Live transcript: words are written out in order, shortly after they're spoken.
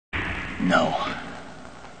No.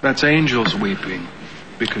 That's angels weeping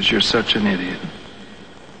because you're such an idiot.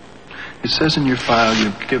 It says in your file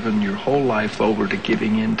you've given your whole life over to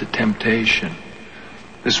giving in to temptation.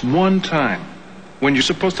 This one time when you're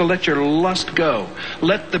supposed to let your lust go,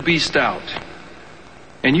 let the beast out,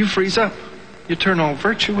 and you freeze up. You turn all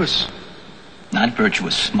virtuous. Not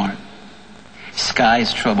virtuous, smart.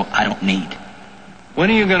 Sky's trouble I don't need. When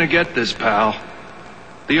are you going to get this, pal?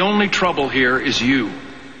 The only trouble here is you.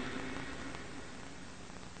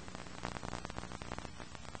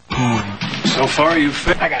 So far you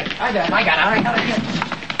I got it. I got it.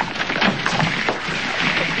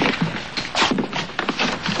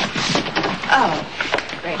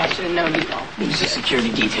 Oh, great. I should have known you'd all. It's a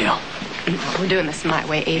security detail. We're doing this my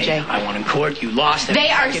way, AJ. Hey, I won in court. You lost. They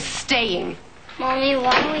are staying. Mommy,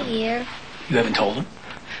 why are we here? You haven't told them?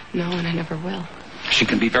 No, and I never will. She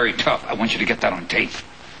can be very tough. I want you to get that on tape.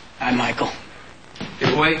 Hi, Michael.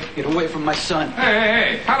 Get away from my son.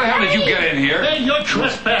 Hey, how the hell did you get in here? Hey, you're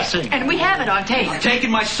trespassing. And we have it on tape. I'm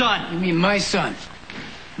taking my son. You mean my son?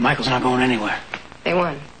 Michael's not going anywhere. They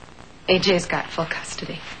won. AJ's got full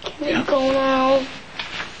custody. Can we go now?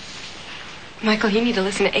 Michael, you need to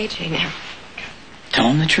listen to AJ now. Tell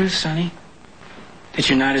him the truth, Sonny. That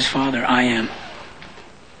you're not his father. I am.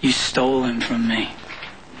 You stole him from me.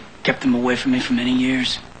 Kept him away from me for many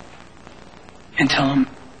years. And tell him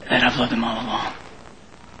that I've loved him all along.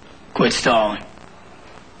 Quit stalling.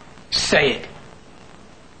 Say it.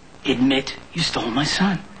 Admit you stole my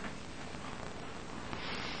son.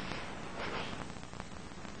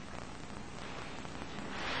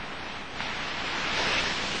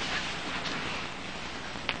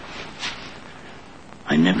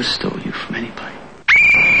 I never stole you from anybody.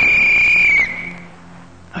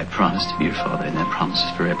 I promised to be your father, and that promise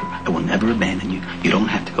is forever. I will never abandon you. You don't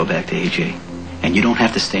have to go back to AJ. And you don't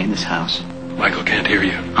have to stay in this house. Michael can't hear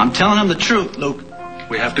you. I'm telling him the truth, Luke.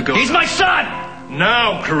 We have to go. He's my son!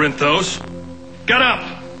 Now, Corinthos. Get up!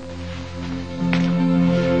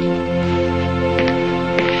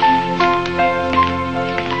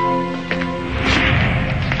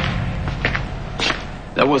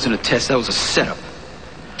 That wasn't a test, that was a setup.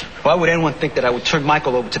 Why would anyone think that I would turn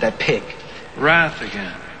Michael over to that pig? Wrath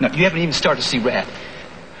again. No, you haven't even started to see Wrath.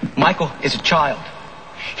 Michael is a child.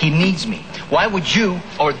 He needs me. Why would you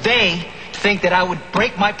or they think that I would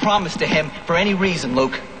break my promise to him for any reason,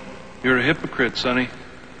 Luke? You're a hypocrite, Sonny.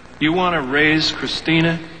 You want to raise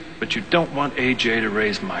Christina, but you don't want AJ to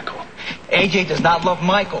raise Michael. AJ does not love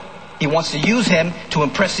Michael. He wants to use him to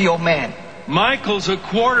impress the old man. Michael's a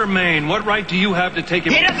Quartermain. What right do you have to take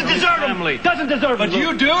him? He doesn't deserve family? him. Doesn't deserve him. But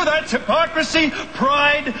you do? That's hypocrisy,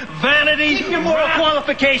 pride, vanity. Keep your moral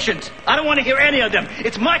qualifications. I don't want to hear any of them.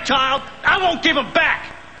 It's my child. I won't give him back.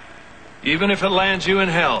 Even if it lands you in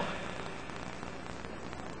hell.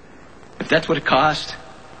 If that's what it cost,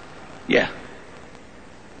 yeah.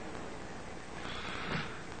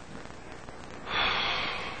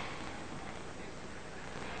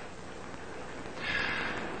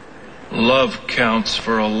 Love counts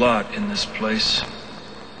for a lot in this place.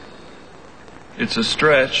 It's a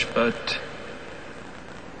stretch, but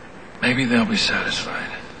maybe they'll be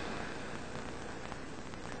satisfied.